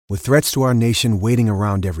With threats to our nation waiting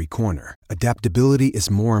around every corner, adaptability is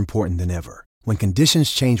more important than ever. When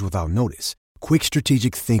conditions change without notice, quick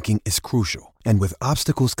strategic thinking is crucial. And with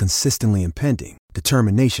obstacles consistently impending,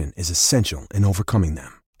 determination is essential in overcoming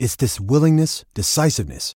them. It's this willingness,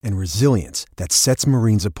 decisiveness, and resilience that sets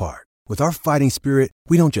Marines apart. With our fighting spirit,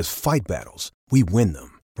 we don't just fight battles, we win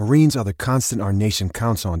them. Marines are the constant our nation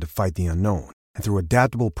counts on to fight the unknown. And through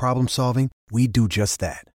adaptable problem solving, we do just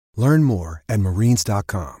that. Learn more at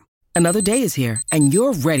marines.com. Another day is here, and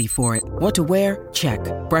you're ready for it. What to wear? Check.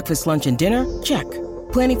 Breakfast, lunch, and dinner? Check.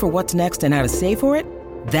 Planning for what's next and how to save for it?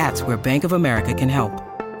 That's where Bank of America can help.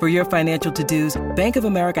 For your financial to-dos, Bank of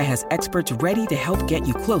America has experts ready to help get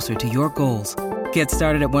you closer to your goals. Get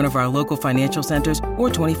started at one of our local financial centers or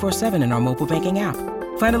 24/7 in our mobile banking app.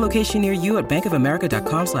 Find a location near you at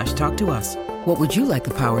bankofamerica.com/talktous. What would you like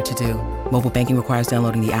the power to do? Mobile banking requires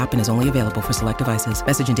downloading the app and is only available for select devices.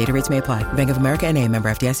 Message and data rates may apply. Bank of America N.A., member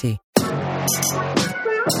FDIC.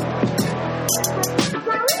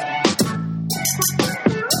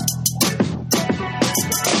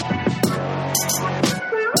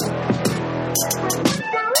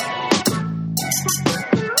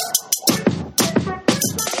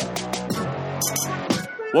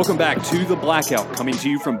 Welcome back to The Blackout, coming to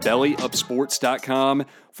you from BellyUpSports.com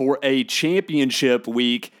for a championship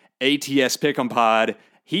week ATS Pick'em Pod.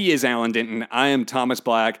 He is Alan Denton. I am Thomas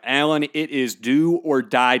Black. Alan, it is do or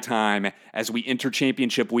die time as we enter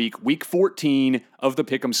championship week, week 14 of the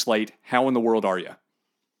Pick'em slate. How in the world are you?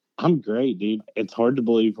 I'm great, dude. It's hard to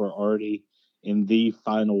believe we're already in the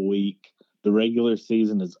final week. The regular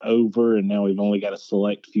season is over, and now we've only got a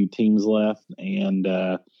select few teams left. And,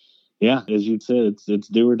 yeah, as you said, it's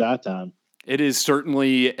do or die time. It is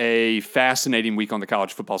certainly a fascinating week on the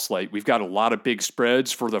college football slate. We've got a lot of big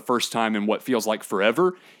spreads for the first time in what feels like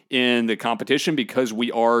forever in the competition because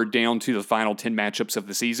we are down to the final 10 matchups of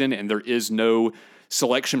the season, and there is no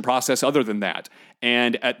selection process other than that.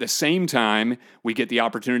 And at the same time, we get the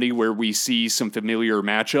opportunity where we see some familiar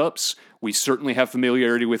matchups. We certainly have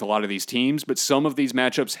familiarity with a lot of these teams, but some of these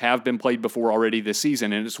matchups have been played before already this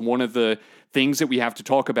season, and it's one of the things that we have to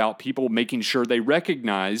talk about, people making sure they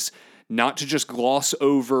recognize not to just gloss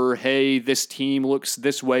over, hey, this team looks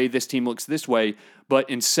this way, this team looks this way, but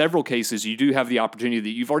in several cases, you do have the opportunity that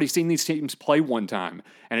you've already seen these teams play one time,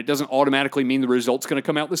 and it doesn't automatically mean the result's going to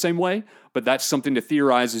come out the same way, but that's something to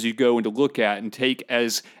theorize as you go and to look at and take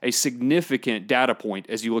as a significant data point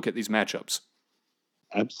as you look at these matchups.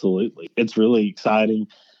 Absolutely. It's really exciting.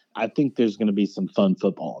 I think there's going to be some fun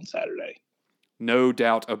football on Saturday. No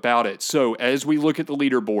doubt about it. So as we look at the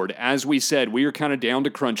leaderboard, as we said, we are kind of down to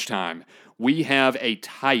crunch time. We have a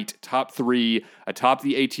tight top three atop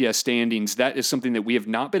the ATS standings. That is something that we have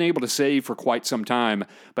not been able to say for quite some time.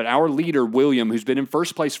 But our leader, William, who's been in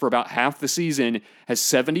first place for about half the season, has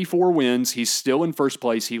 74 wins. He's still in first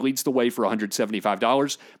place. He leads the way for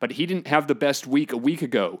 $175, but he didn't have the best week a week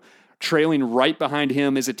ago. Trailing right behind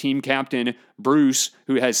him is a team captain, Bruce,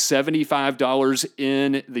 who has $75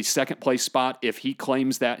 in the second place spot if he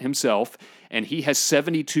claims that himself, and he has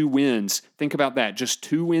 72 wins. Think about that, just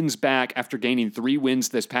 2 wins back after gaining 3 wins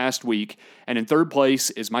this past week. And in third place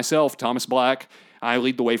is myself, Thomas Black. I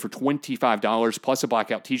lead the way for $25 plus a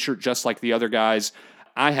blackout t-shirt just like the other guys.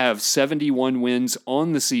 I have 71 wins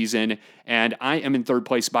on the season, and I am in third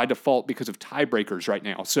place by default because of tiebreakers right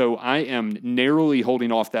now. So I am narrowly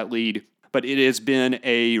holding off that lead, but it has been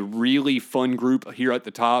a really fun group here at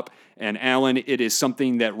the top. And Alan, it is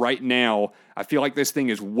something that right now, I feel like this thing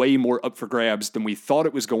is way more up for grabs than we thought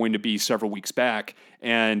it was going to be several weeks back.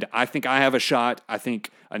 And I think I have a shot. I think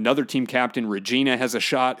another team captain, Regina, has a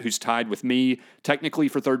shot, who's tied with me technically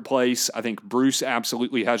for third place. I think Bruce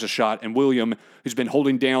absolutely has a shot. And William, who's been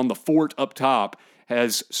holding down the fort up top,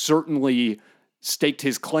 has certainly staked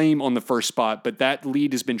his claim on the first spot, but that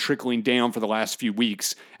lead has been trickling down for the last few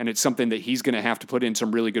weeks, and it's something that he's going to have to put in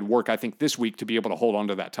some really good work, I think, this week to be able to hold on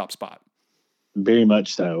to that top spot. Very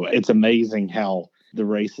much so. It's amazing how the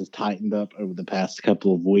race has tightened up over the past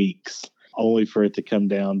couple of weeks, only for it to come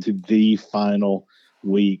down to the final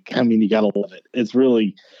week. I mean, you got to love it. It's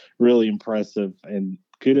really, really impressive, and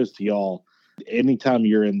kudos to y'all. Anytime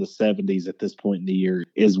you're in the 70s at this point in the year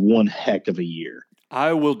is one heck of a year.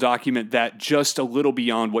 I will document that just a little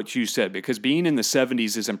beyond what you said, because being in the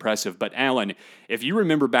 70s is impressive. But Alan, if you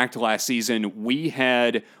remember back to last season, we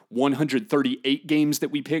had 138 games that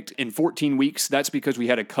we picked in 14 weeks. That's because we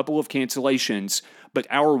had a couple of cancellations. But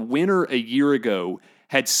our winner a year ago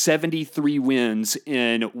had 73 wins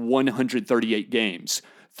in 138 games.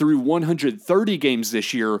 Through 130 games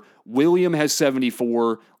this year, William has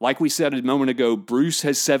 74. Like we said a moment ago, Bruce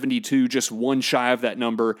has 72, just one shy of that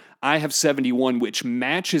number. I have 71, which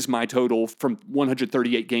matches my total from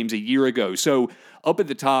 138 games a year ago. So up at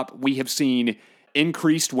the top, we have seen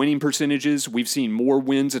increased winning percentages. We've seen more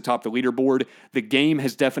wins atop the leaderboard. The game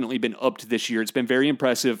has definitely been upped this year. It's been very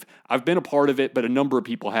impressive. I've been a part of it, but a number of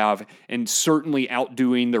people have, and certainly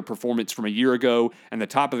outdoing their performance from a year ago. And the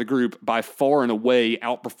top of the group, by far and away,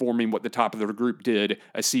 outperforming what the top of the group did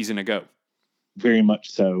a season ago. Very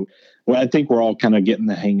much so. Well, I think we're all kind of getting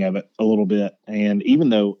the hang of it a little bit. And even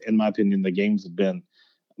though, in my opinion, the games have been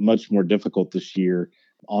much more difficult this year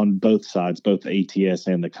on both sides, both the ATS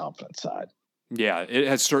and the confidence side. Yeah, it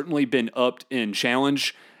has certainly been upped in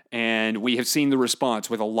challenge, and we have seen the response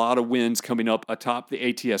with a lot of wins coming up atop the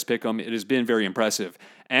ATS Pick'em. It has been very impressive.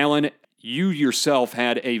 Alan, you yourself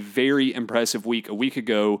had a very impressive week a week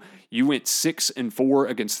ago. You went 6-4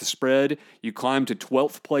 against the spread. You climbed to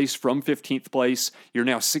 12th place from 15th place. You're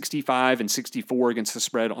now 65-64 against the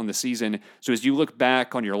spread on the season. So as you look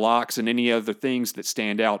back on your locks and any other things that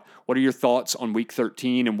stand out, what are your thoughts on week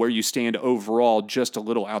 13 and where you stand overall, just a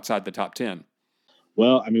little outside the top 10?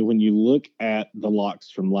 Well, I mean, when you look at the locks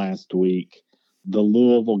from last week, the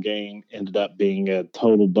Louisville game ended up being a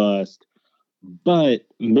total bust. But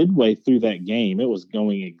midway through that game, it was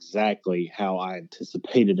going exactly how I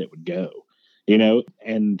anticipated it would go,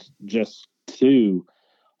 and just two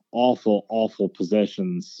awful, awful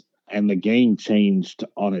possessions. And the game changed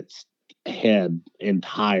on its head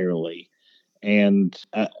entirely. And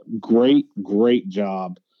great, great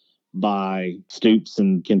job by Stoops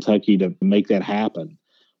and Kentucky to make that happen.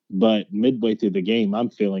 But midway through the game, I'm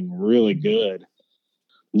feeling really good.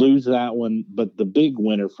 Lose that one. But the big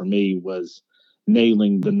winner for me was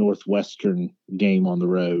nailing the Northwestern game on the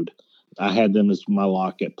road. I had them as my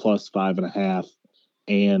lock at plus 5.5.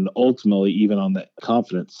 And ultimately, even on the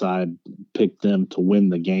confidence side, picked them to win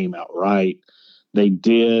the game outright. They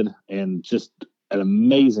did, and just an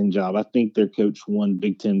amazing job. I think their coach won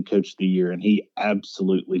Big Ten Coach of the Year, and he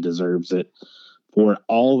absolutely deserves it for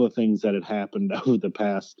all the things that had happened over the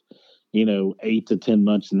past, 8 to 10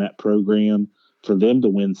 months in that program. For them to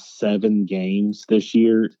win 7 games this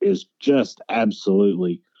year is just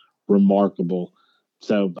absolutely remarkable.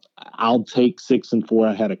 So I'll take 6-4.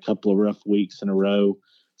 I had a couple of rough weeks in a row.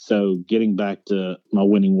 So getting back to my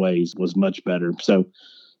winning ways was much better. So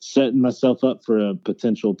setting myself up for a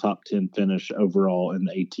potential top 10 finish overall in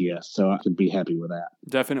the ATS. So I could be happy with that.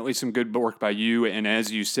 Definitely some good work by you. And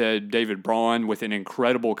as you said, David Braun with an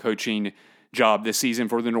incredible coaching job this season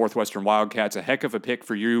for the Northwestern Wildcats. A heck of a pick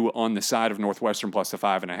for you on the side of Northwestern plus the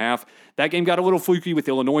 5.5. That game got a little fluky with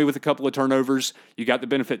Illinois with a couple of turnovers. You got the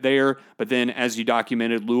benefit there. But then as you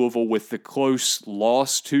documented, Louisville with the close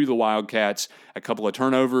loss to the Wildcats, a couple of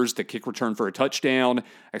turnovers, the kick return for a touchdown,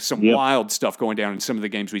 some wild stuff going down in some of the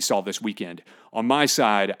games we saw this weekend. On my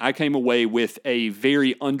side, I came away with a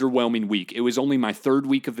very underwhelming week. It was only my third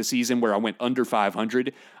week of the season where I went under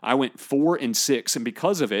 500. I went 4-6, and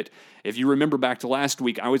because of it, if you remember back to last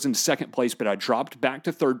week, I was in second place, but I dropped back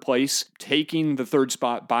to third place, taking the third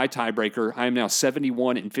spot by tiebreaker. I am now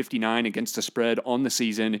 71-59 against the spread on the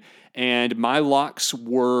season, and my locks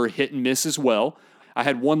were hit and miss as well. I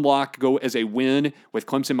had one lock go as a win with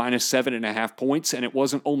Clemson minus 7.5 points, and it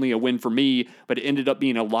wasn't only a win for me, but it ended up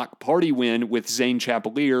being a lock party win with Zane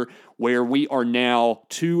Chapelier, where we are now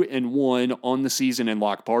 2-1 on the season in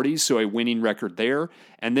lock parties, so a winning record there.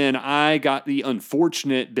 And then I got the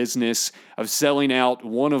unfortunate business of selling out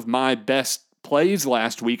one of my best plays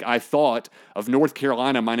last week, I thought, of North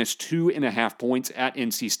Carolina minus 2.5 points at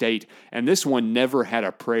NC State, and this one never had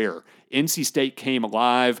a prayer. NC State came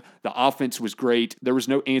alive. The offense was great. There was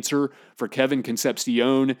no answer for Kevin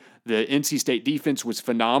Concepcion. The NC State defense was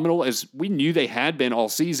phenomenal, as we knew they had been all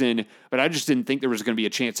season, but I just didn't think there was going to be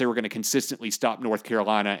a chance they were going to consistently stop North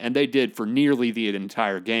Carolina, and they did for nearly the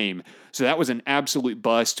entire game. So that was an absolute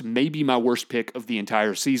bust, maybe my worst pick of the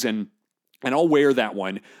entire season. And I'll wear that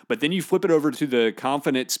one. But then you flip it over to the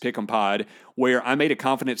confidence pick'em pod, where I made a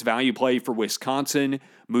confidence value play for Wisconsin,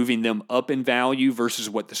 moving them up in value versus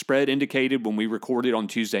what the spread indicated when we recorded on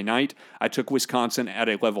Tuesday night. I took Wisconsin at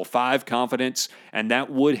a level 5 confidence, and that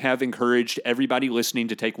would have encouraged everybody listening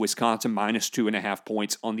to take Wisconsin minus 2.5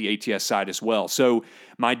 points on the ATS side as well. So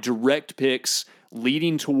my direct picks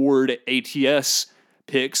leading toward ATS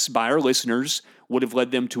picks by our listeners would have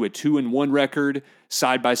led them to a 2-1 record,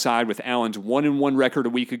 side by side with Allen's 1-1 record a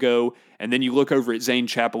week ago. And then you look over at Zane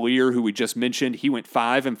Chapelier, who we just mentioned. He went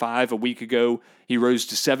 5-5 a week ago. He rose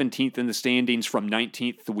to 17th in the standings from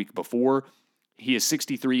 19th the week before. He is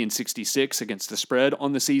 63-66 against the spread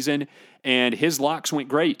on the season, and his locks went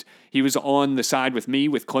great. He was on the side with me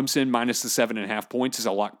with Clemson minus the 7.5 points as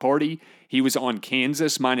a lock party. He was on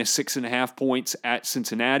Kansas minus 6.5 points at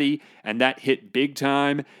Cincinnati, and that hit big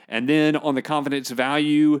time. And then on the confidence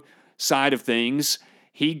value side of things,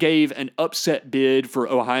 he gave an upset bid for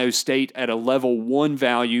Ohio State at a level 1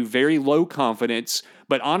 value, very low confidence,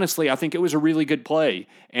 but honestly, I think it was a really good play.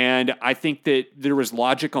 And I think that there was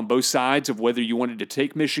logic on both sides of whether you wanted to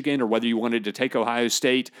take Michigan or whether you wanted to take Ohio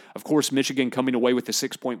State. Of course, Michigan coming away with a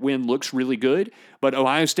 6-point win looks really good, but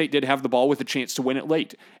Ohio State did have the ball with a chance to win it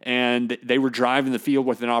late. And they were driving the field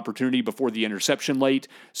with an opportunity before the interception late.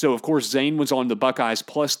 So, of course, Zane was on the Buckeyes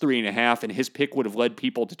plus 3.5, and his pick would have led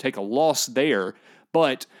people to take a loss there.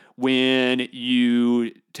 But when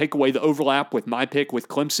you take away the overlap with my pick with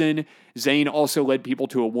Clemson, Zane also led people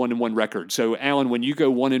to a 1-1 record. So, Alan, when you go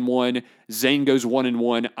 1-1, Zane goes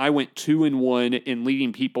 1-1. I went 2-1 in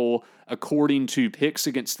leading people according to picks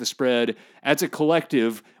against the spread. As a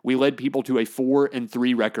collective, we led people to a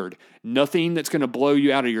 4-3 record. Nothing that's going to blow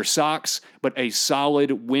you out of your socks, but a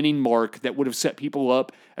solid winning mark that would have set people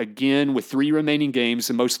up again with 3 remaining games.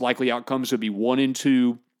 The most likely outcomes would be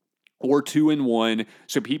 1-2. Or 2-1,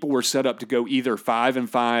 so people were set up to go either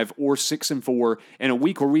 5-5 or 6-4 in a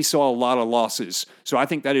week where we saw a lot of losses. So I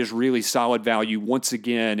think that is really solid value once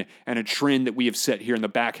again, and a trend that we have set here in the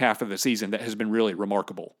back half of the season that has been really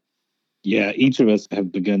remarkable. Yeah, each of us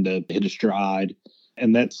have begun to hit a stride,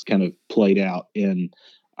 and that's kind of played out in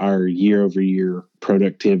our year-over-year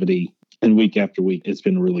productivity. And week after week, it's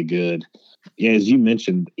been really good. Yeah, as you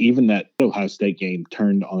mentioned, even that Ohio State game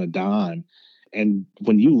turned on a dime. And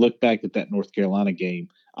when you look back at that North Carolina game,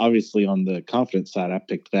 obviously on the confidence side, I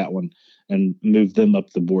picked that one and moved them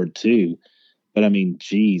up the board too. But I mean,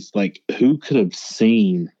 geez, like who could have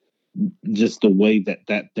seen just the way that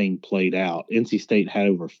that thing played out? NC State had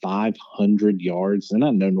over 500 yards. And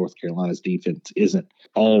I know North Carolina's defense isn't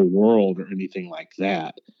all world or anything like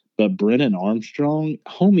that. But Brennan Armstrong,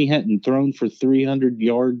 homie hadn't thrown for 300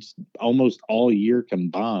 yards almost all year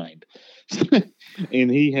combined.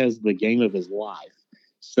 And he has the game of his life.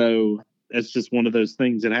 So that's just one of those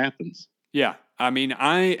things that happens. Yeah. I mean,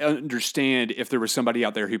 I understand if there was somebody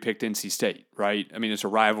out there who picked NC State, right? I mean, it's a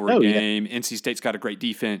rivalry game. Yeah. NC State's got a great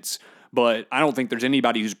defense, but I don't think there's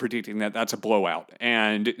anybody who's predicting that that's a blowout.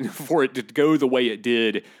 And for it to go the way it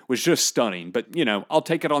did was just stunning. But, you know, I'll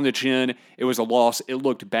take it on the chin. It was a loss. It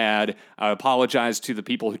looked bad. I apologize to the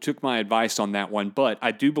people who took my advice on that one. But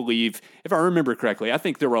I do believe, if I remember correctly, I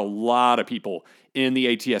think there were a lot of people in the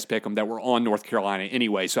ATS Pick'em that were on North Carolina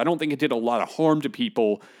anyway. So I don't think it did a lot of harm to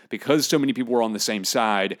people because so many people were on the same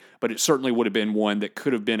side, but it certainly would have been one that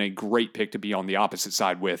could have been a great pick to be on the opposite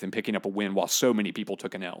side with and picking up a win while so many people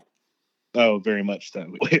took an L. Oh, very much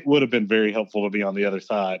so. It would have been very helpful to be on the other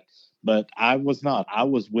side, but I was not. I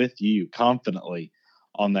was with you confidently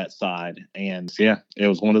on that side. And yeah, it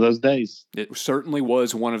was one of those days. It certainly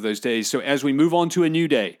was one of those days. So as we move on to a new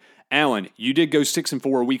day, Alan, you did go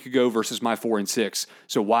 6-4 a week ago versus my 4-6.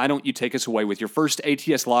 So why don't you take us away with your first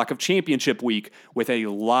ATS lock of championship week with a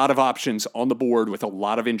lot of options on the board with a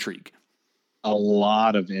lot of intrigue? A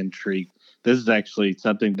lot of intrigue. This is actually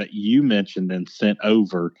something that you mentioned and sent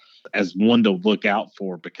over as one to look out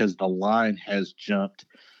for because the line has jumped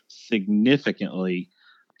significantly.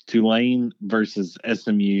 Tulane versus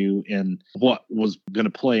SMU in what was going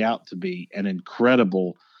to play out to be an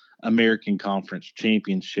incredible American Conference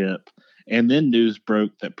championship. And then news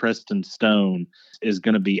broke that Preston Stone is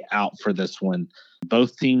going to be out for this one.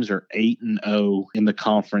 Both teams are 8-0 in the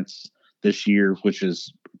conference this year, which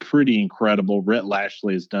is pretty incredible. Rhett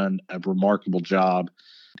Lashley has done a remarkable job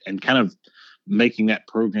and kind of making that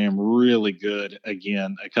program really good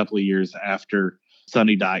again a couple of years after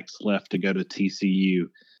Sonny Dykes left to go to TCU.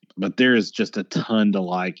 But there is just a ton to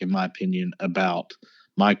like, in my opinion, about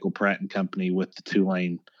Michael Pratt and company with the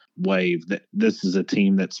Tulane Wave. That this is a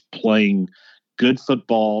team that's playing good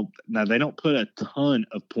football. Now, they don't put a ton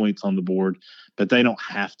of points on the board, but they don't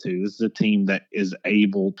have to. This is a team that is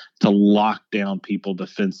able to lock down people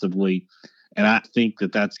defensively. And I think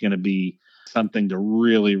that that's going to be something to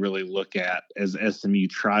really, really look at as SMU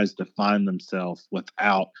tries to find themselves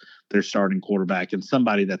without their starting quarterback and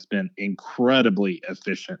somebody that's been incredibly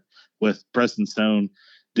efficient with Preston Stone.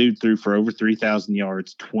 Dude threw for over 3,000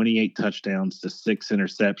 yards, 28 touchdowns to 6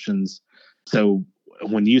 interceptions. So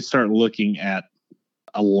when you start looking at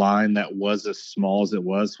a line that was as small as it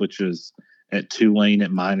was, which is at Tulane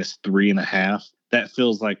at -3.5, that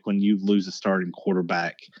feels like when you lose a starting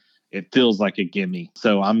quarterback, it feels like a gimme.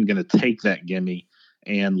 So I'm going to take that gimme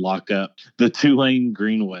and lock up the Tulane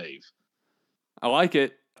Green Wave. I like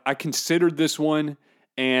it. I considered this one,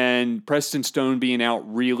 and Preston Stone being out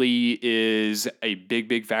really is a big,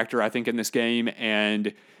 big factor, I think, in this game.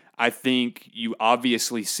 And I think you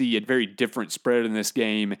obviously see a very different spread in this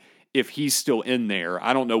game if he's still in there.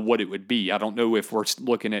 I don't know what it would be. I don't know if we're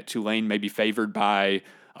looking at Tulane maybe favored by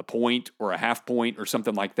a point or a half point or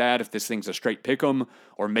something like that, if this thing's a straight pick 'em,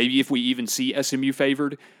 or maybe if we even see SMU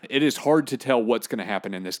favored. It is hard to tell what's going to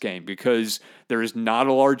happen in this game because there is not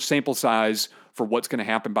a large sample size for what's going to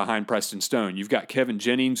happen behind Preston Stone. You've got Kevin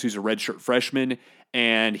Jennings, who's a redshirt freshman,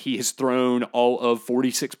 and he has thrown all of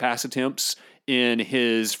 46 pass attempts in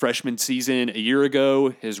his freshman season a year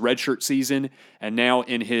ago, his redshirt season, and now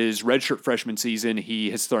in his redshirt freshman season,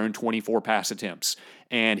 he has thrown 24 pass attempts,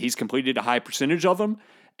 and he's completed a high percentage of them,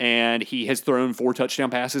 and he has thrown 4 touchdown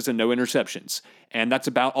passes and no interceptions. And that's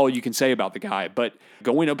about all you can say about the guy. But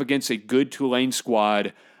going up against a good Tulane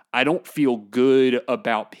squad, I don't feel good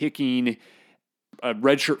about picking a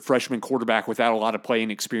redshirt freshman quarterback without a lot of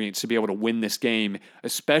playing experience to be able to win this game,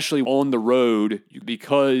 especially on the road,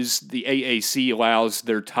 because the AAC allows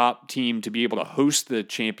their top team to be able to host the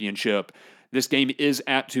championship. This game is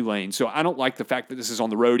at Tulane, so I don't like the fact that this is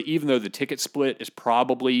on the road, even though the ticket split is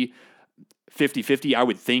probably 50-50, I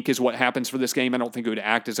would think, is what happens for this game. I don't think it would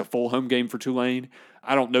act as a full home game for Tulane.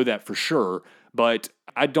 I don't know that for sure, but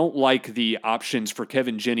I don't like the options for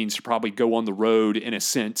Kevin Jennings to probably go on the road in a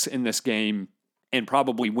sense in this game and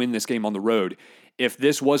probably win this game on the road. If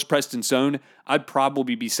this was Preston Stone, I'd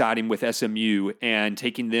probably be siding with SMU and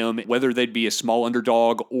taking them, whether they'd be a small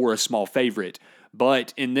underdog or a small favorite.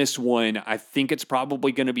 But in this one, I think it's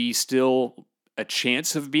probably going to be still a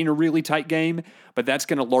chance of being a really tight game, but that's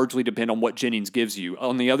going to largely depend on what Jennings gives you.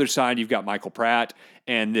 On the other side, you've got Michael Pratt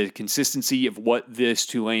and the consistency of what this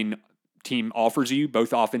Tulane team offers you,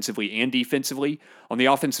 both offensively and defensively. On the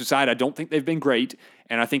offensive side, I don't think they've been great,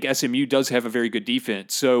 and I think SMU does have a very good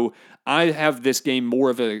defense. So I have this game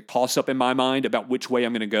more of a toss-up in my mind about which way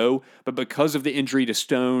I'm going to go, but because of the injury to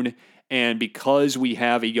Stone and because we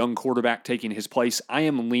have a young quarterback taking his place, I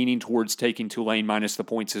am leaning towards taking Tulane minus the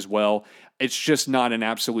points as well. It's just not an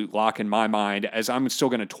absolute lock in my mind, as I'm still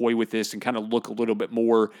going to toy with this and kind of look a little bit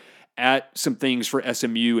more at some things for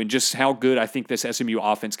SMU and just how good I think this SMU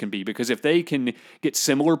offense can be. Because if they can get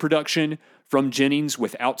similar production from Jennings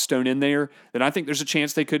without Stone in there, then I think there's a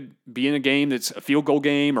chance they could be in a game that's a field goal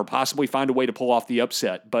game or possibly find a way to pull off the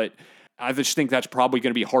upset. But I just think that's probably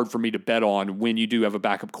going to be hard for me to bet on when you do have a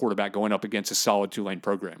backup quarterback going up against a solid Tulane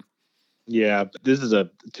program. Yeah, this is a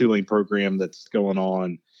Tulane program that's going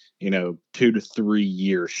on 2 to 3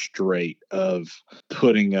 years straight of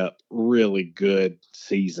putting up really good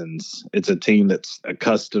seasons. It's a team that's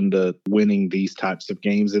accustomed to winning these types of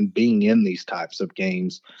games and being in these types of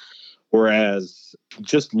games. Whereas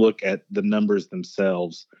just look at the numbers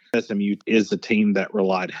themselves. SMU is a team that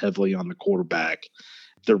relied heavily on the quarterback.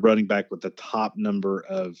 The running back with the top number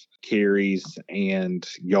of carries and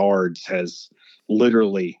yards has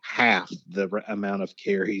literally half the amount of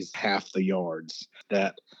carries, half the yards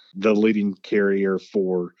that the leading carrier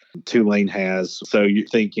for Tulane has. So you're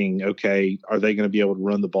thinking, okay, are they going to be able to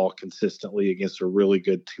run the ball consistently against a really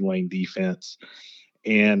good Tulane defense?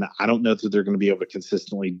 And I don't know that they're going to be able to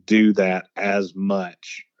consistently do that as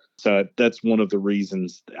much. So that's one of the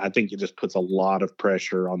reasons. I think it just puts a lot of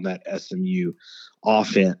pressure on that SMU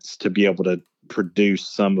offense to be able to produce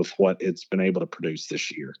some of what it's been able to produce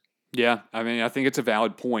this year. Yeah, I mean, I think it's a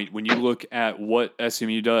valid point. When you look at what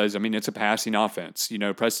SMU does, I mean, it's a passing offense.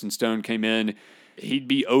 Preston Stone came in, he'd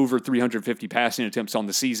be over 350 passing attempts on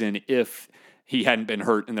the season if he hadn't been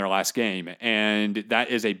hurt in their last game. And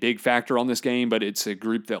that is a big factor on this game, but it's a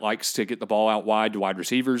group that likes to get the ball out wide to wide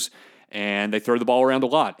receivers, and they throw the ball around a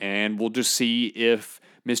lot. And we'll just see if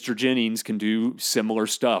Mr. Jennings can do similar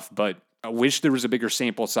stuff. But I wish there was a bigger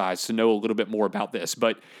sample size to know a little bit more about this,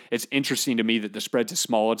 but it's interesting to me that the spread's as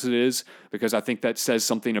small as it is, because I think that says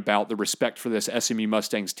something about the respect for this SMU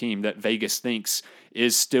Mustangs team that Vegas thinks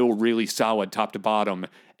is still really solid top to bottom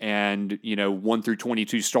and, 1 through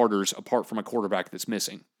 22 starters apart from a quarterback that's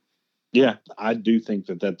missing. Yeah, I do think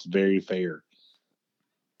that that's very fair.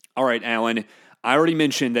 All right, Alan, I already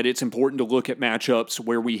mentioned that it's important to look at matchups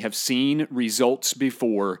where we have seen results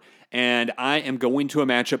before. And I am going to a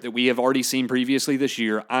matchup that we have already seen previously this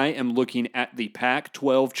year. I am looking at the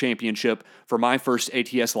Pac-12 championship for my first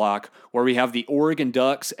ATS lock, where we have the Oregon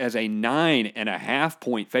Ducks as a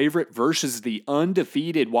 9.5-point favorite versus the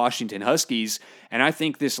undefeated Washington Huskies. And I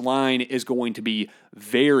think this line is going to be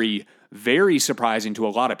very, very surprising to a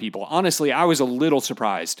lot of people. Honestly, I was a little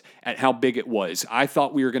surprised at how big it was. I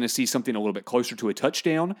thought we were going to see something a little bit closer to a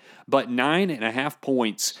touchdown, but 9.5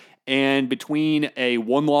 points. And between a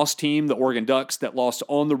one-loss team, the Oregon Ducks, that lost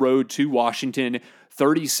on the road to Washington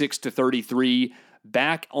 36-33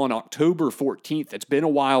 back on October 14th. It's been a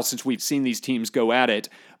while since we've seen these teams go at it,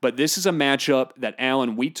 but this is a matchup that,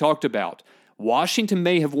 Alan, we talked about. Washington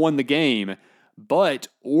may have won the game, but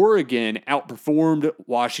Oregon outperformed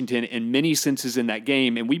Washington in many senses in that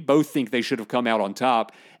game, and we both think they should have come out on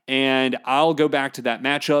top. And I'll go back to that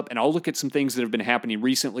matchup, and I'll look at some things that have been happening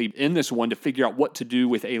recently in this one to figure out what to do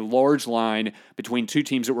with a large line between two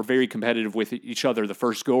teams that were very competitive with each other the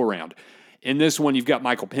first go-around. In this one, you've got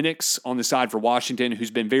Michael Penix on the side for Washington, who's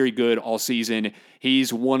been very good all season.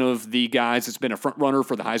 He's one of the guys that's been a front runner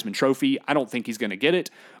for the Heisman Trophy. I don't think he's going to get it,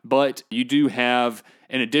 but you do have,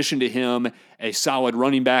 in addition to him, a solid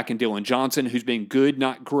running back in Dylan Johnson, who's been good,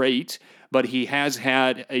 not great, but he has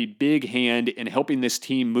had a big hand in helping this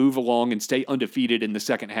team move along and stay undefeated in the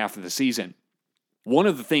second half of the season. One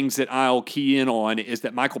of the things that I'll key in on is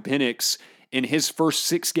that Michael Penix, in his first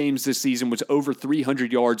 6 games this season, was over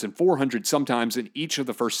 300 yards and 400 sometimes in each of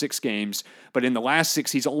the first 6 games. But in the last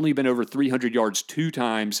 6, he's only been over 300 yards 2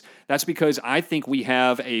 times. That's because I think we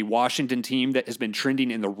have a Washington team that has been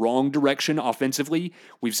trending in the wrong direction offensively.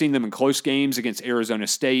 We've seen them in close games against Arizona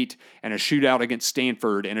State, and a shootout against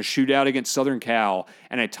Stanford, and a shootout against Southern Cal,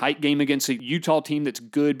 and a tight game against a Utah team that's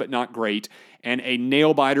good but not great, and a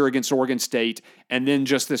nail-biter against Oregon State, and then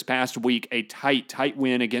just this past week, a tight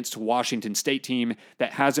win against a Washington State team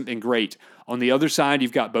that hasn't been great. On the other side,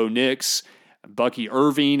 you've got Bo Nix, Bucky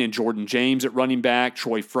Irving, and Jordan James at running back,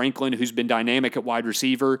 Troy Franklin, who's been dynamic at wide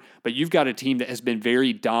receiver, but you've got a team that has been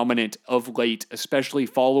very dominant of late, especially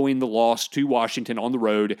following the loss to Washington on the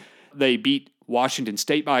road. They beat Washington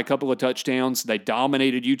State by a couple of touchdowns. They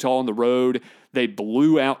dominated Utah on the road. They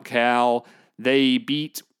blew out Cal. They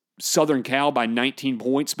beat Southern Cal by 19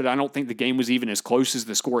 points, but I don't think the game was even as close as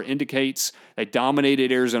the score indicates. They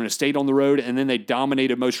dominated Arizona State on the road, and then they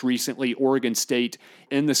dominated most recently Oregon State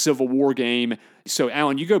in the Civil War game. So,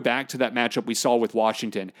 Alan, you go back to that matchup we saw with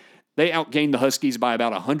Washington. They outgained the Huskies by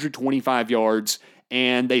about 125 yards,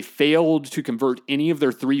 and they failed to convert any of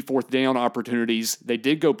their 3 fourth-down opportunities. They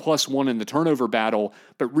did go +1 in the turnover battle,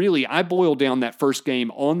 but really, I boiled down that first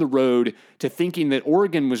game on the road to thinking that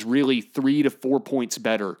Oregon was really 3 to 4 points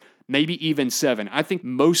better, maybe even 7. I think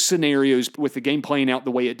most scenarios, with the game playing out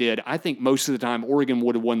the way it did, I think most of the time Oregon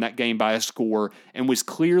would have won that game by a score and was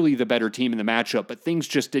clearly the better team in the matchup, but things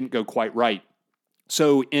just didn't go quite right.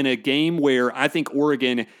 So in a game where I think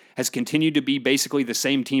Oregon has continued to be basically the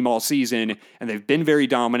same team all season, and they've been very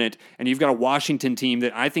dominant, and you've got a Washington team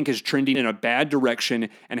that I think is trending in a bad direction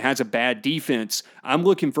and has a bad defense, I'm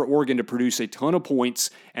looking for Oregon to produce a ton of points,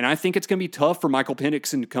 and I think it's going to be tough for Michael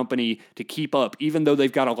Penix and company to keep up, even though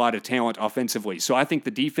they've got a lot of talent offensively. So I think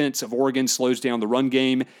the defense of Oregon slows down the run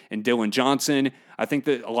game and Dylan Johnson. I think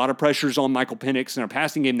that a lot of pressure's on Michael Penix in a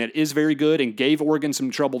passing game that is very good and gave Oregon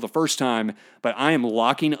some trouble the first time, but I am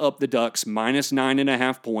locking up the Ducks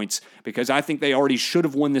 -9.5 points because I think they already should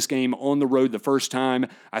have won this game on the road the first time.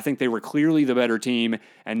 I think they were clearly the better team,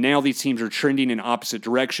 and now these teams are trending in opposite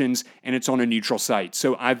directions, and it's on a neutral site.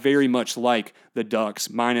 So I very much like the Ducks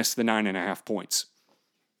minus the 9.5 points.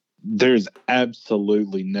 There's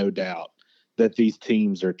absolutely no doubt that these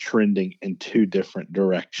teams are trending in 2 different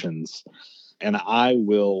directions. And I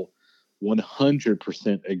will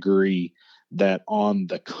 100% agree that on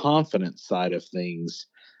the confidence side of things,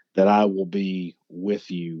 that I will be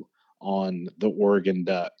with you on the Oregon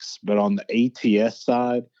Ducks. But on the ATS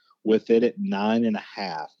side, with it at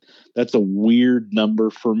 9.5, that's a weird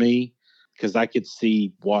number for me because I could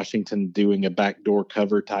see Washington doing a backdoor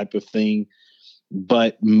cover type of thing.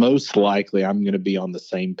 But most likely, I'm going to be on the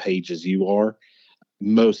same page as you are.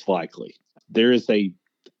 Most likely. There is a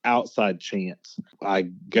outside chance I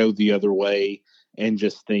go the other way and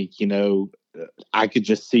just think, I could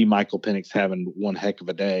just see Michael Penix having one heck of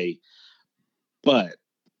a day. But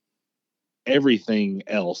everything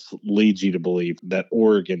else leads you to believe that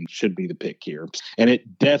Oregon should be the pick here. And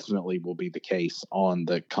it definitely will be the case on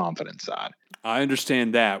the confidence side. I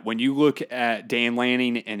understand that. When you look at Dan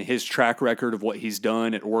Lanning and his track record of what he's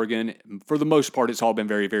done at Oregon, for the most part, it's all been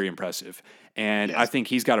very, very impressive. And yes, I think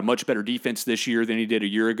he's got a much better defense this year than he did a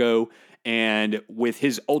year ago. And with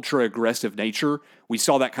his ultra-aggressive nature, we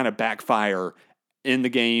saw that kind of backfire in the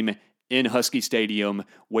game in Husky Stadium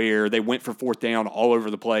where they went for 4th down all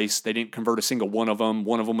over the place. They didn't convert a single one of them.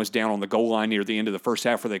 One of them was down on the goal line near the end of the first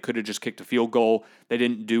half where they could have just kicked a field goal. They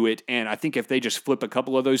didn't do it. And I think if they just flip a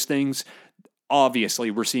couple of those things, obviously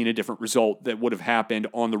we're seeing a different result that would have happened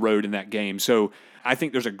on the road in that game. So I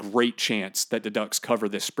think there's a great chance that the Ducks cover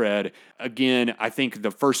this spread. Again, I think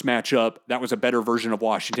the first matchup, that was a better version of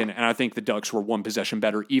Washington, and I think the Ducks were one possession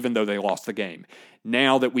better, even though they lost the game.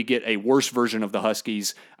 Now that we get a worse version of the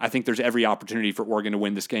Huskies, I think there's every opportunity for Oregon to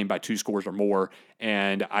win this game by 2 scores or more,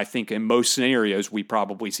 and I think in most scenarios, we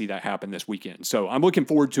probably see that happen this weekend. So I'm looking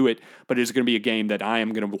forward to it, but it's going to be a game that I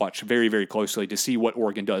am going to watch very, very closely to see what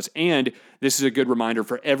Oregon does. And this is a good reminder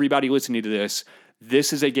for everybody listening to this.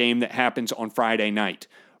 This is a game that happens on Friday night.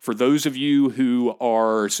 For those of you who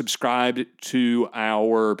are subscribed to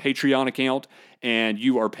our Patreon account and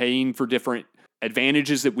you are paying for different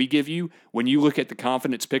advantages that we give you, when you look at the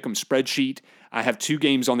Confidence Pick'em spreadsheet, I have 2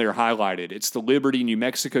 games on there highlighted. It's the Liberty New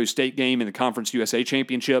Mexico State game in the Conference USA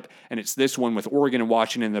Championship, and it's this one with Oregon and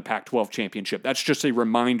Washington in the Pac-12 Championship. That's just a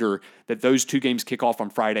reminder that those 2 games kick off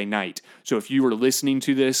on Friday night. So if you are listening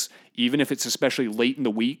to this, even if it's especially late in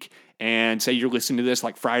the week, and say you're listening to this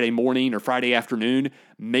like Friday morning or Friday afternoon,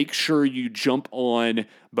 make sure you jump on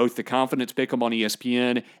both the Confidence Pick'em on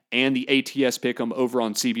ESPN and the ATS Pick'em over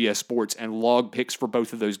on CBS Sports and log picks for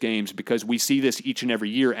both of those games, because we see this each and every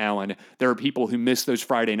year, Alan. There are people who miss those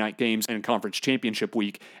Friday night games in Conference Championship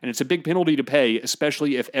week, and it's a big penalty to pay,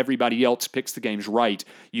 especially if everybody else picks the games right.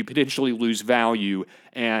 You potentially lose value,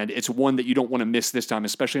 and it's one that you don't want to miss this time,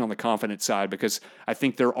 especially on the confidence side, because I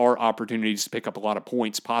think there are opportunities to pick up a lot of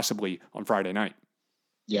points possibly on Friday night.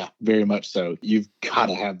 Yeah, very much so. You've got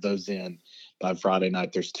to have those in by Friday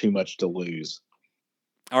night. There's too much to lose.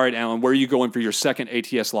 All right, Alan, where are you going for your second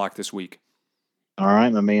ATS lock this week? All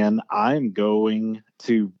right, my man. I'm going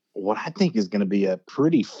to what I think is going to be a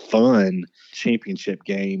pretty fun championship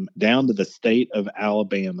game down to the state of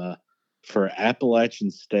Alabama for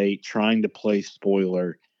Appalachian State trying to play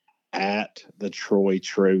spoiler at the Troy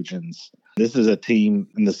Trojans. This is a team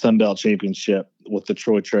in the Sun Belt Championship with the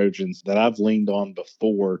Troy Trojans that I've leaned on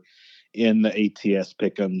before in the ATS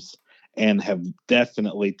pick'ems and have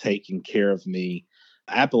definitely taken care of me.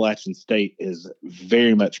 Appalachian State is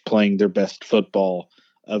very much playing their best football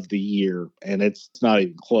of the year, and it's not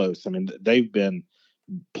even close. I mean, they've been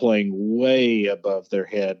playing way above their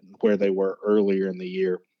head where they were earlier in the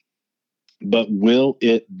year. But will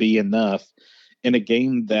it be enough in a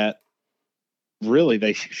game that really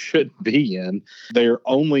they should be in? They're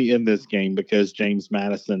only in this game because James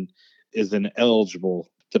Madison is ineligible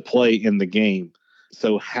to play in the game.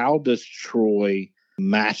 So how does Troy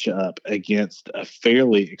match up against a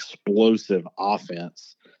fairly explosive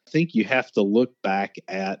offense? I think you have to look back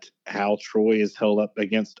at how Troy is held up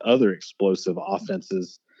against other explosive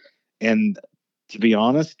offenses. And to be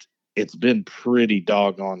honest, it's been pretty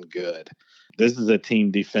doggone good. This is a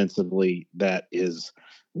team defensively that is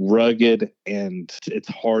rugged, and it's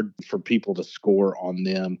hard for people to score on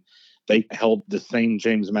them. They held the same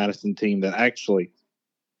James Madison team that actually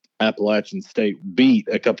Appalachian State beat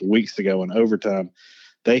a couple weeks ago in overtime.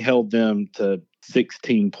 They held them to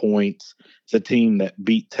 16 points. It's a team that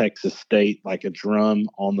beat Texas State like a drum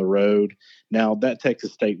on the road. Now, that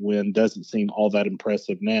Texas State win doesn't seem all that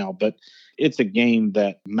impressive now, but it's a game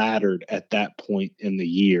that mattered at that point in the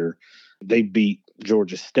year. They beat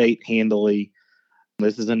Georgia State handily.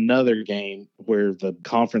 This is another game where the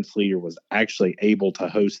conference leader was actually able to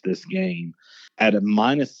host this game. At a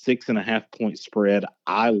 -6.5 point spread,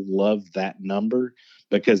 I love that number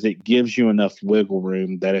because it gives you enough wiggle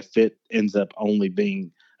room that if it ends up only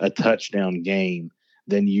being a touchdown game,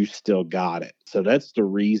 then you still got it. So that's the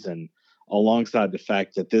reason, alongside the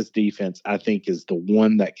fact that this defense, I think, is the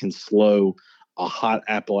one that can slow a hot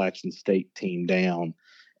Appalachian State team down.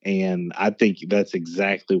 And I think that's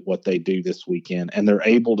exactly what they do this weekend. And they're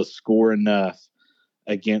able to score enough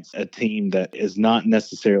against a team that is not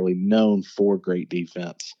necessarily known for great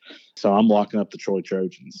defense. So I'm locking up the Troy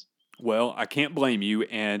Trojans. Well, I can't blame you,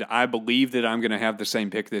 and I believe that I'm going to have the same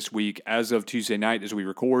pick this week. As of Tuesday night as we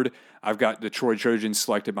record, I've got the Troy Trojans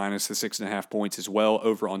selected minus the 6.5 points as well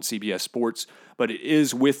over on CBS Sports. But it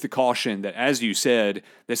is with the caution that, as you said,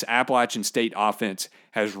 this Appalachian State offense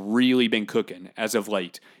has really been cooking as of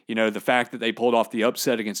late. You know, the fact that they pulled off the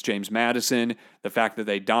upset against James Madison, the fact that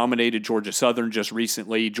they dominated Georgia Southern just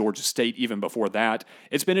recently, Georgia State even before that.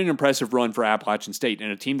 It's been an impressive run for Appalachian State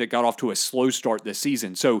and a team that got off to a slow start this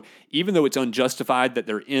season. So even though it's unjustified that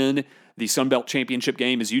they're in the Sun Belt Championship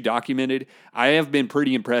game, as you documented, I have been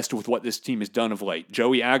pretty impressed with what this team has done of late.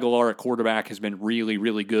 Joey Aguilar at quarterback has been really,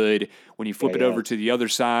 really good. When you flip it over to the other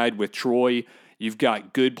side with Troy, you've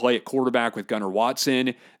got good play at quarterback with Gunnar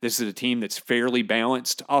Watson. This is a team that's fairly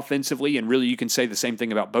balanced offensively, and really you can say the same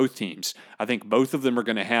thing about both teams. I think both of them are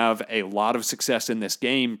going to have a lot of success in this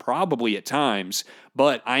game, probably at times,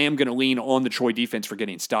 But I am going to lean on the Troy defense for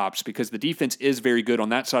getting stops because the defense is very good on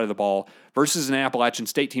that side of the ball versus an Appalachian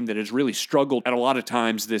State team that has really struggled at a lot of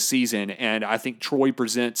times this season. And I think Troy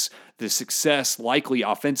presents the success, likely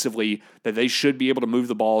offensively, that they should be able to move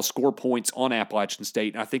the ball, score points on Appalachian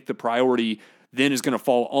State. And I think the priority then is going to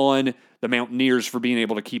fall on the Mountaineers for being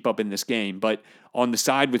able to keep up in this game. But on the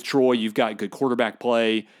side with Troy, you've got good quarterback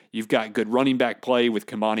play. You've got good running back play with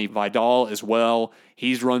Kamani Vidal as well.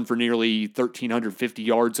 He's run for nearly 1,350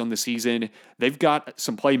 yards on the season. They've got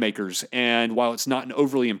some playmakers. And while it's not an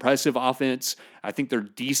overly impressive offense, I think they're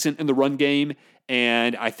decent in the run game.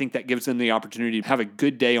 And I think that gives them the opportunity to have a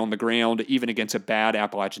good day on the ground, even against a bad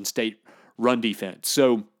Appalachian State run defense.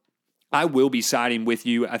 So I will be siding with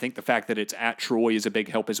you. I think the fact that it's at Troy is a big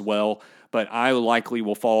help as well, but I likely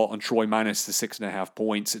will fall on Troy minus the 6.5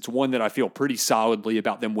 points. It's one that I feel pretty solidly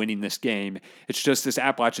about them winning this game. It's just this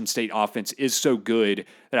Appalachian State offense is so good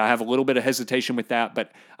that I have a little bit of hesitation with that,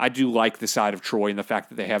 but I do like the side of Troy and the fact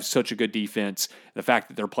that they have such a good defense, the fact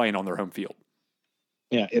that they're playing on their home field.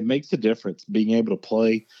 Yeah, it makes a difference being able to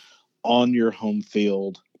play on your home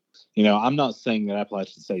field. You know, I'm not saying that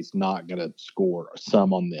Appalachian State's not going to score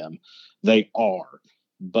some on them. They are.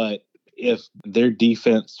 But if their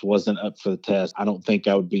defense wasn't up for the test, I don't think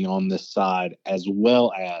I would be on this side, as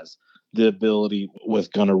well as the ability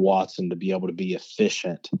with Gunnar Watson to be able to be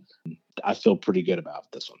efficient. I feel pretty good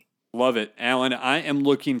about this one. Love it. Alan, I am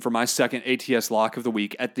looking for my second ATS lock of the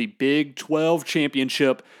week at the Big 12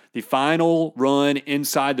 Championship, the final run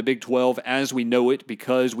inside the Big 12 as we know it,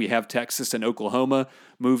 because we have Texas and Oklahoma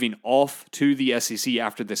moving off to the SEC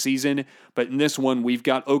after the season. But in this one, we've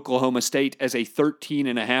got Oklahoma State as a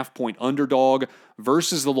 13.5-point underdog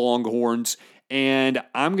versus the Longhorns. And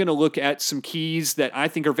I'm going to look at some keys that I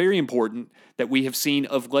think are very important that we have seen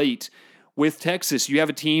of late. With Texas, you have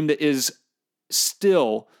a team that is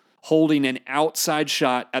still holding an outside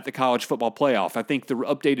shot at the college football playoff. I think the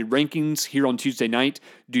updated rankings here on Tuesday night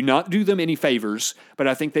do not do them any favors, but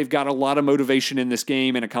I think they've got a lot of motivation in this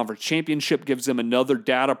game, and a conference championship gives them another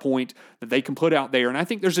data point that they can put out there. And I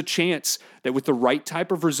think there's a chance that with the right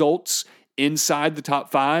type of results inside the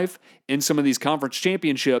top 5 in some of these conference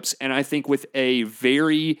championships, and I think with a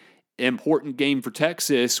very important game for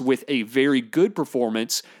Texas with a very good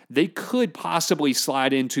performance, they could possibly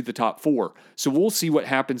slide into the top 4. So we'll see what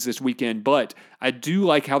happens this weekend, but I do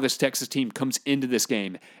like how this Texas team comes into this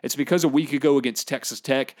game. It's because a week ago against Texas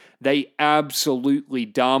Tech, they absolutely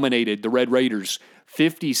dominated the Red Raiders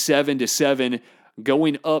 57-7,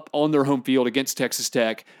 going up on their home field against Texas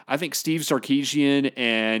Tech. I think Steve Sarkisian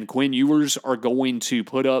and Quinn Ewers are going to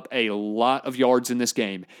put up a lot of yards in this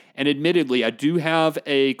game. And admittedly, I do have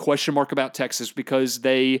a question mark about Texas because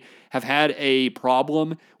they have had a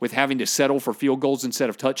problem with having to settle for field goals instead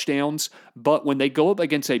of touchdowns. But when they go up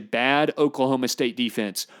against a bad Oklahoma State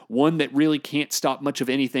defense, one that really can't stop much of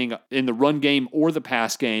anything in the run game or the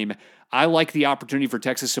pass game, I like the opportunity for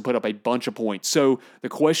Texas to put up a bunch of points. So the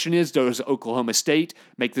question is, does Oklahoma State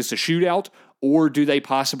make this a shootout, or do they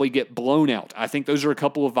possibly get blown out? I think those are a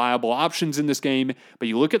couple of viable options in this game. But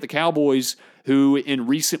you look at the Cowboys, who in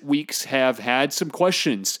recent weeks have had some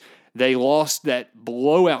questions. They lost that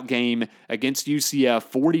blowout game against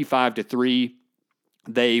UCF 45-3.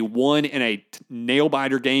 They won in a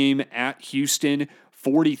nail-biter game at Houston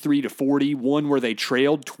 43-40, one where they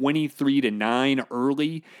trailed 23-9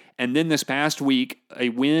 early. And then this past week, a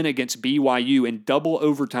win against BYU in double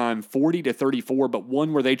overtime, 40-34, but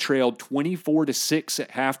one where they trailed 24-6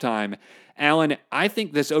 at halftime. Alan, I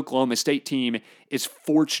think this Oklahoma State team is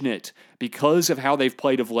fortunate because of how they've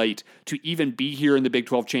played of late to even be here in the Big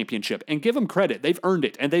 12 Championship. And give them credit. They've earned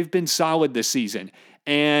it, and they've been solid this season.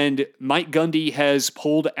 And Mike Gundy has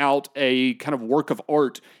pulled out a kind of work of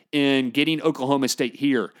art in getting Oklahoma State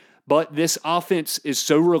here. But this offense is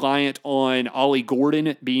so reliant on Ollie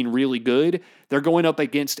Gordon being really good. They're going up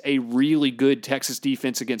against a really good Texas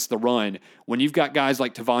defense against the run. When you've got guys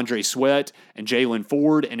like Tavondre Sweat and Jalen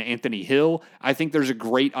Ford and Anthony Hill, I think there's a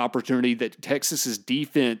great opportunity that Texas's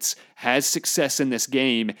defense has success in this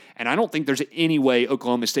game. And I don't think there's any way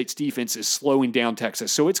Oklahoma State's defense is slowing down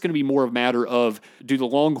Texas. So it's going to be more of a matter of, do the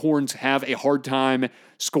Longhorns have a hard time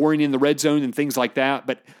scoring in the red zone and things like that?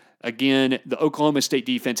 But again, the Oklahoma State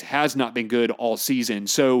defense has not been good all season.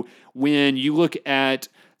 So when you look at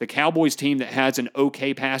the Cowboys team that has an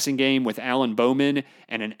okay passing game with Alan Bowman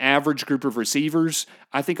and an average group of receivers,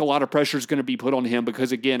 I think a lot of pressure is going to be put on him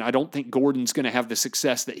because, again, I don't think Gordon's going to have the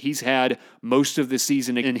success that he's had most of the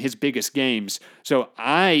season in his biggest games. So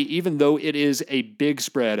even though it is a big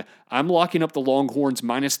spread, I'm locking up the Longhorns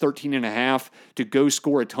minus 13.5 to go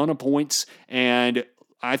score a ton of points. And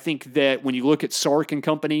I think that when you look at Sark and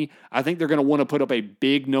company, I think they're going to want to put up a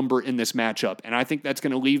big number in this matchup. And I think that's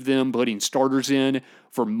going to leave them putting starters in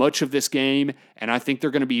for much of this game. And I think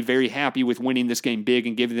they're going to be very happy with winning this game big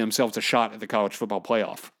and giving themselves a shot at the college football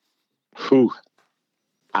playoff. Whew.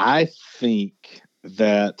 I think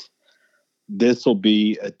that this will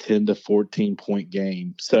be a 10 to 14 point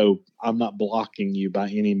game. So I'm not blocking you by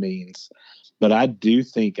any means, but I do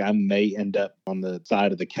think I may end up on the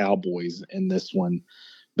side of the Cowboys in this one,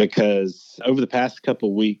 because over the past couple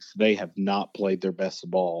of weeks, they have not played their best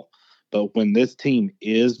ball. But when this team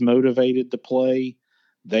is motivated to play,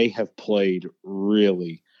 they have played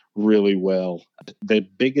really, really well. The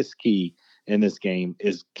biggest key in this game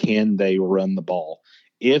is, can they run the ball?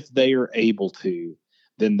 If they are able to,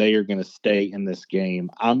 then they are going to stay in this game.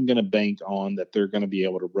 I'm going to bank on that they're going to be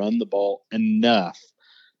able to run the ball enough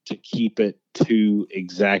to keep it to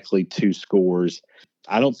exactly 2 scores.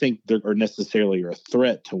 I don't think they're necessarily a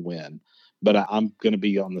threat to win, but I'm going to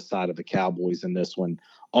be on the side of the Cowboys in this one,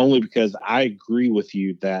 only because I agree with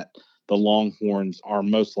you that the Longhorns are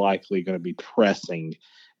most likely going to be pressing,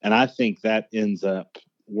 and I think that ends up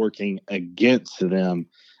working against them.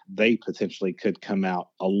 They potentially could come out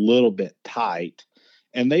a little bit tight,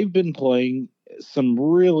 and they've been playing some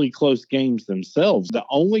really close games themselves. The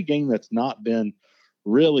only game that's not been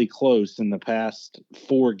really close in the past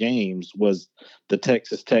 4 games was the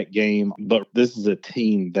Texas Tech game, but this is a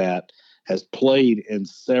team that has played in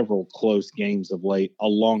several close games of late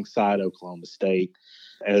alongside Oklahoma State,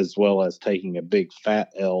 as well as taking a big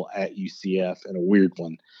fat L at UCF and a weird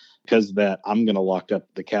one. Because of that, I'm going to lock up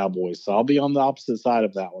the Cowboys. So I'll be on the opposite side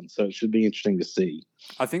of that one. So it should be interesting to see.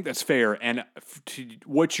 I think that's fair. And to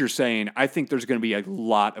what you're saying, I think there's going to be a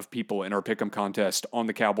lot of people in our pick'em contest on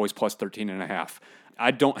the Cowboys plus 13.5.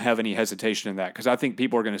 I don't have any hesitation in that, because I think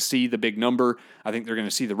people are going to see the big number. I think they're going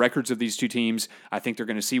to see the records of these two teams. I think they're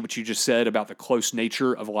going to see what you just said about the close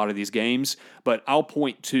nature of a lot of these games. But I'll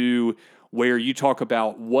point to where you talk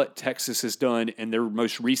about what Texas has done in their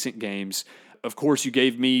most recent games. Of course, you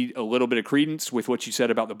gave me a little bit of credence with what you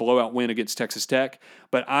said about the blowout win against Texas Tech,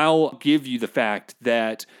 but I'll give you the fact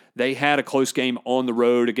that they had a close game on the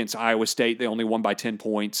road against Iowa State. They only won by 10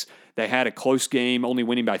 points. They had a close game, only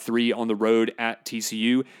winning by 3 on the road at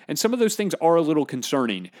TCU, and some of those things are a little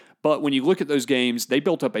concerning. But when you look at those games, they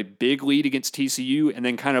built up a big lead against TCU and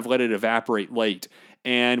then kind of let it evaporate late.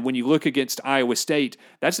 And when you look against Iowa State,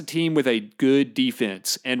 that's a team with a good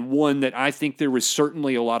defense, and one that I think there was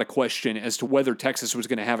certainly a lot of question as to whether Texas was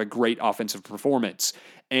going to have a great offensive performance.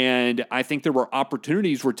 And I think there were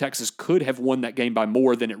opportunities where Texas could have won that game by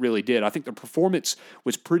more than it really did. I think the performance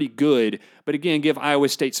was pretty good, but again, give Iowa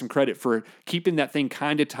State some credit for keeping that thing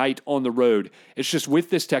kind of tight on the road. It's just with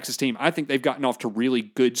this Texas team, I think they've gotten off to really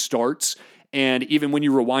good starts. And even when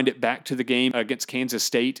you rewind it back to the game against Kansas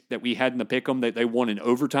State that we had in the pick'em that they won in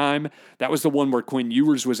overtime, that was the one where Quinn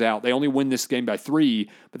Ewers was out. They only win this game by 3,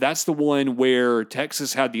 but that's the one where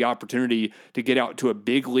Texas had the opportunity to get out to a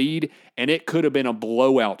big lead, and it could have been a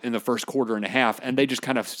blowout in the first quarter and a half, and they just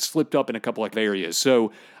kind of slipped up in a couple of areas.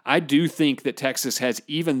 So I do think that Texas has,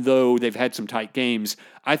 even though they've had some tight games,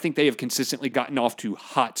 I think they have consistently gotten off to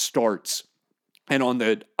hot starts. And on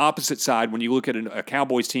the opposite side, when you look at a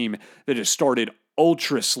Cowboys team that has started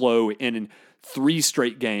ultra slow in 3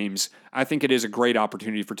 straight games, I think it is a great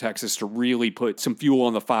opportunity for Texas to really put some fuel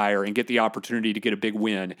on the fire and get the opportunity to get a big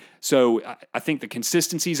win. So I think the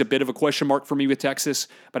consistency is a bit of a question mark for me with Texas,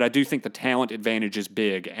 but I do think the talent advantage is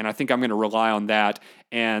big, and I think I'm going to rely on that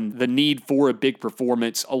and the need for a big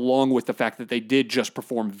performance, along with the fact that they did just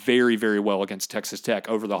perform very, very well against Texas Tech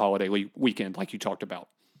over the holiday weekend, like you talked about.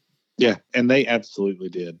 Yeah, and they absolutely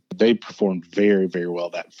did. They performed very, very well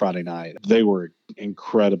that Friday night. They were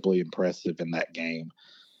incredibly impressive in that game.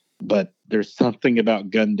 But there's something about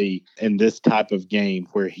Gundy in this type of game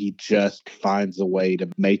where he just finds a way to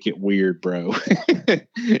make it weird, bro.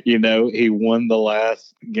 You know, he won the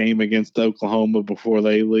last game against Oklahoma before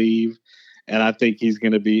they leave. And I think he's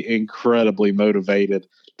going to be incredibly motivated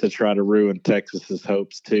to try to ruin Texas's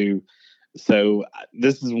hopes too. So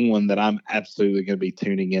this is one that I'm absolutely going to be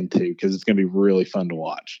tuning into because it's going to be really fun to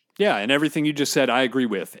watch. Yeah, and everything you just said, I agree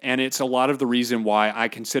with. And it's a lot of the reason why I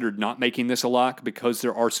considered not making this a lock, because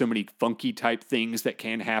there are so many funky type things that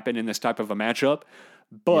can happen in this type of a matchup.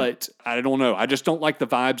 But yeah. I don't know. I just don't like the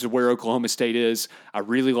vibes of where Oklahoma State is. I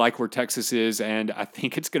really like where Texas is, and I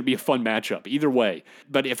think it's going to be a fun matchup either way.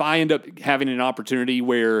 But if I end up having an opportunity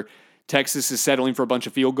where Texas is settling for a bunch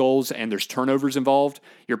of field goals and there's turnovers involved,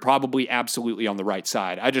 you're probably absolutely on the right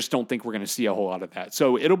side. I just don't think we're going to see a whole lot of that.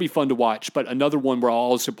 So it'll be fun to watch. But another one where I'll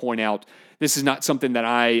also point out, this is not something that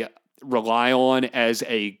I rely on as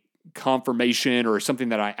a confirmation or something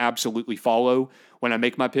that I absolutely follow when I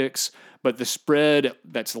make my picks. But the spread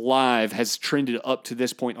that's live has trended up to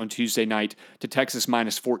this point on Tuesday night to Texas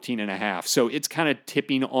minus 14.5. So it's kind of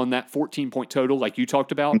tipping on that 14-point total like you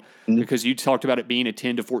talked about, because you talked about it being a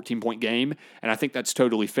 10 to 14-point game, and I think that's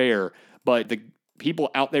totally fair. But the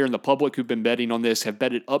people out there in the public who've been betting on this have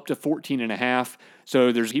bet it up to 14.5.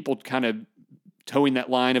 So there's people kind of towing that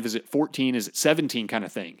line of, is it 14, is it 17 kind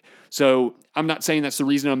of thing. So I'm not saying that's the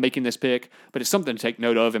reason I'm making this pick, but it's something to take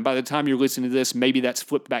note of. And by the time you're listening to this, maybe that's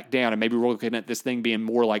flipped back down, and maybe we're looking at this thing being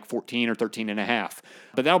more like 14 or 13.5.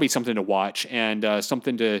 But that'll be something to watch and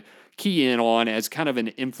something to key in on as kind of an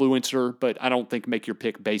influencer, but I don't think make your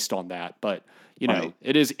pick based on that. But, you know, Right.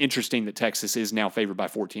 It is interesting that Texas is now favored by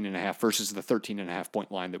 14.5 versus the 13.5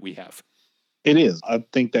 point line that we have. It is. I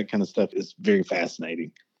think that kind of stuff is very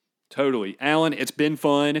fascinating. Totally. Alan, it's been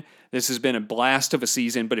fun. This has been a blast of a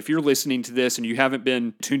season, but if you're listening to this and you haven't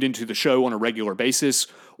been tuned into the show on a regular basis,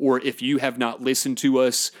 or if you have not listened to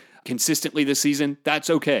us consistently this season, that's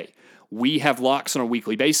okay. We have locks on a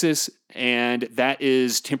weekly basis, and that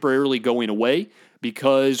is temporarily going away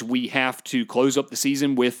because we have to close up the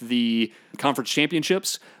season with the conference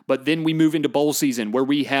championships, but then we move into bowl season where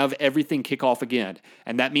we have everything kick off again.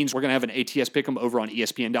 And that means we're going to have an ATS pick'em over on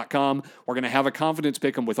ESPN.com. We're going to have a confidence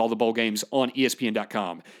pick'em with all the bowl games on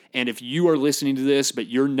ESPN.com. And if you are listening to this, but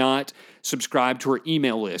you're not subscribed to our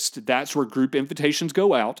email list, that's where group invitations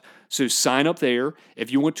go out. So sign up there.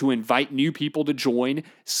 If you want to invite new people to join,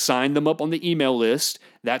 sign them up on the email list.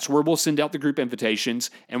 That's where we'll send out the group invitations.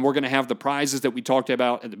 And we're going to have the prizes that we talked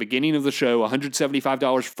about at the beginning of the show,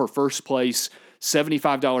 $175 for first place,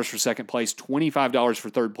 $75 for second place, $25 for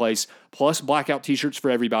third place, plus blackout t-shirts for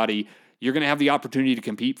everybody. You're going to have the opportunity to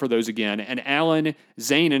compete for those again. And Alan,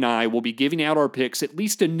 Zane, and I will be giving out our picks, at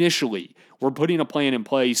least initially. We're putting a plan in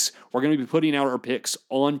place. We're going to be putting out our picks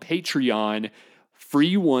on Patreon,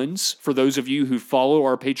 free ones for those of you who follow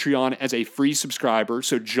our Patreon as a free subscriber.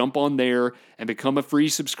 So jump on there and become a free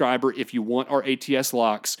subscriber if you want our ATS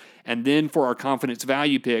locks. And then for our confidence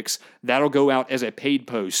value picks, that'll go out as a paid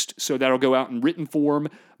post. So that'll go out in written form,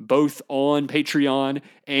 both on Patreon,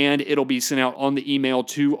 and it'll be sent out on the email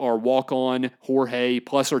to our walk-on, Jorge,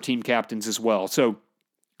 plus our team captains as well. So,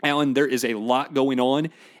 Alan, there is a lot going on,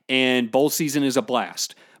 and bowl season is a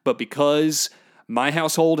blast. But because my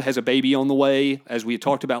household has a baby on the way, as we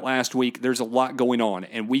talked about last week, there's a lot going on,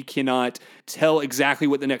 and we cannot tell exactly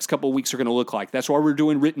what the next couple of weeks are going to look like. That's why we're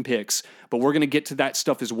doing written picks, but we're going to get to that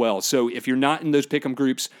stuff as well. So if you're not in those pick'em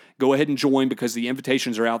groups, go ahead and join because the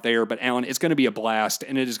invitations are out there. But Alan, it's going to be a blast,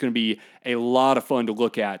 and it is going to be a lot of fun to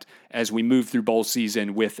look at as we move through bowl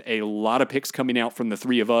season with a lot of picks coming out from the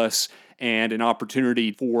three of us and an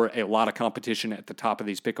opportunity for a lot of competition at the top of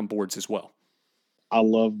these pick'em boards as well. I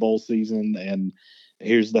love bowl season, and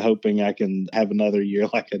here's the hoping I can have another year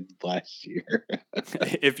like I did last year.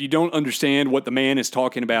 If you don't understand what the man is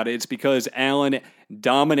talking about, it's because Alan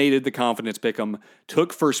dominated the confidence pick'em,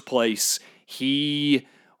 took first place. He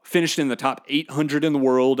finished in the top 800 in the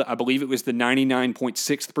world. I believe it was the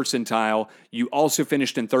 99.6th percentile. You also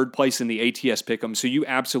finished in third place in the ATS pick'em, so you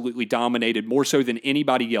absolutely dominated more so than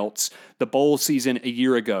anybody else the bowl season a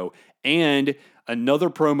year ago. And another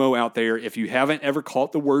promo out there, if you haven't ever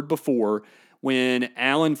caught the word before, when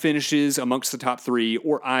Alan finishes amongst the top three,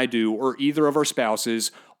 or I do, or either of our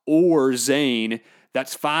spouses, or Zane,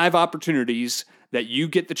 that's 5 opportunities that you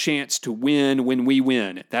get the chance to win when we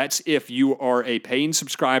win. That's if you are a paying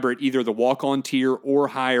subscriber at either the walk-on tier or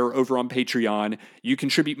higher over on Patreon. You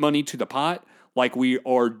contribute money to the pot like we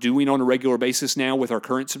are doing on a regular basis now with our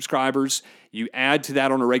current subscribers. You add to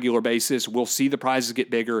that on a regular basis, we'll see the prizes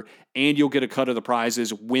get bigger, and you'll get a cut of the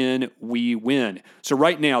prizes when we win. So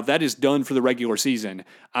right now, that is done for the regular season.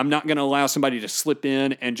 I'm not going to allow somebody to slip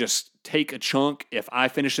in and just take a chunk if I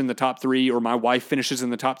finish in the top 3 or my wife finishes in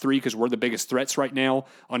the top 3 because we're the biggest threats right now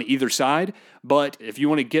on either side. But if you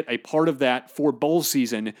want to get a part of that for bowl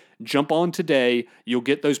season, jump on today. You'll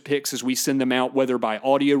get those picks as we send them out, whether by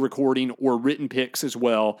audio recording or written picks as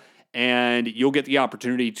well. And you'll get the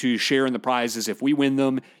opportunity to share in the prizes if we win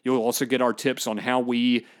them. You'll also get our tips on how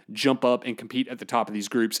we jump up and compete at the top of these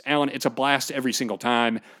groups. Alan, it's a blast every single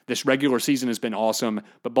time. This regular season has been awesome,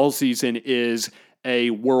 but bowl season is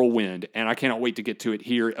a whirlwind, and I cannot wait to get to it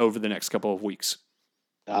here over the next couple of weeks.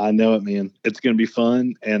 I know it, man. It's going to be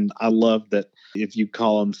fun, and I love that if you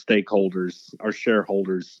call them stakeholders or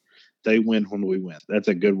shareholders, they win when we win. That's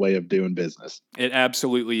a good way of doing business. It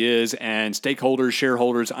absolutely is. And stakeholders,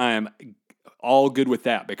 shareholders, I am all good with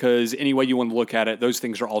that because any way you want to look at it, those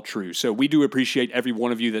things are all true. So we do appreciate every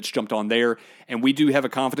one of you that's jumped on there. And we do have a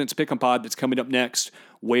confidence pick'em pod that's coming up next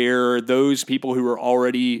where those people who are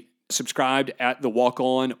already subscribed at the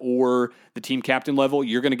walk-on or the team captain level,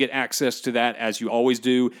 you're going to get access to that as you always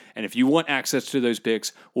do. And if you want access to those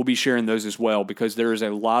picks, we'll be sharing those as well, because there is a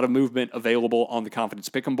lot of movement available on the Confidence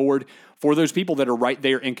Pick'em board for those people that are right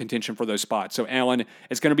there in contention for those spots. So, Alan,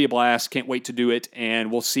 it's going to be a blast. Can't wait to do it.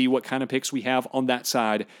 And we'll see what kind of picks we have on that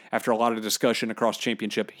side after a lot of discussion across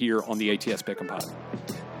championship here on the ATS Pick'em Pod.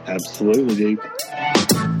 Absolutely, dude.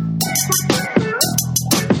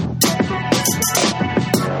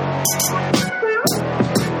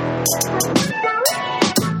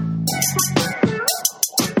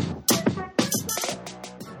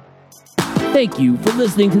 Thank you for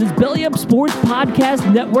listening to this Belly Up Sports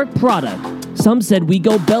Podcast Network product. Some said we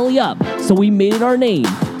go belly up, so we made it our name,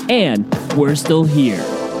 and we're still here.